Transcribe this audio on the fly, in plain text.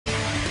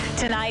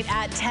Tonight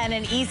at 10,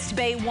 an East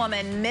Bay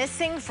woman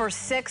missing for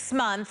 6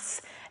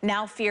 months,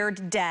 now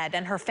feared dead,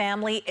 and her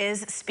family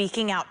is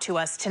speaking out to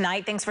us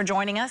tonight. Thanks for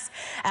joining us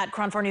at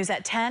KRON 4 News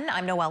at 10.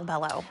 I'm Noelle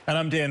Bello. And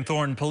I'm Dan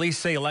Thorne. Police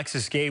say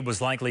Alexis Gabe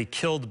was likely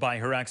killed by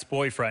her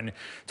ex-boyfriend,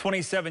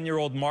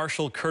 27-year-old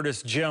Marshall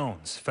Curtis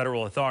Jones.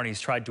 Federal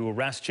authorities tried to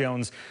arrest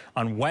Jones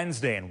on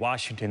Wednesday in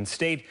Washington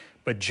State,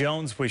 but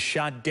Jones was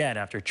shot dead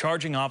after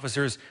charging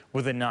officers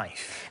with a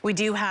knife. We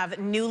do have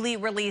newly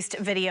released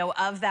video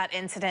of that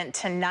incident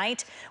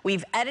tonight.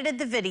 We've edited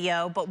the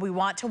video, but we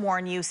want to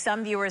warn you,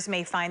 some viewers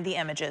may find the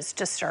images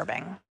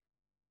disturbing.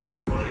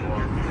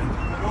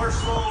 More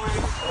slowly.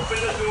 Open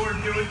the door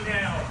and do it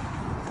now.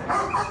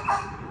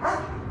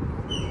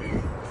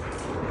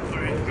 All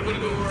right, open the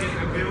door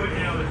and do it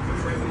now.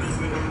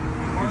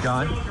 You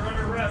done? You're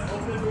under arrest.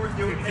 Open the door and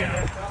do it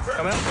now.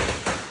 Come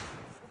out.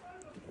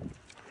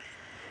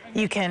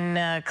 You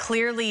can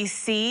clearly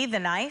see the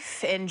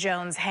knife in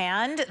Jones'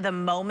 hand the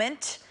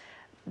moment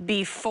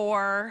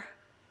before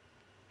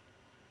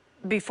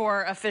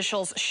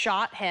officials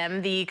shot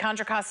him. The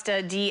Contra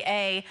Costa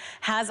DA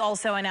has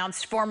also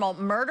announced formal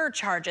murder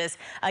charges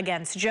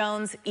against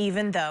Jones,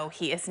 even though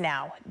he is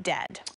now dead.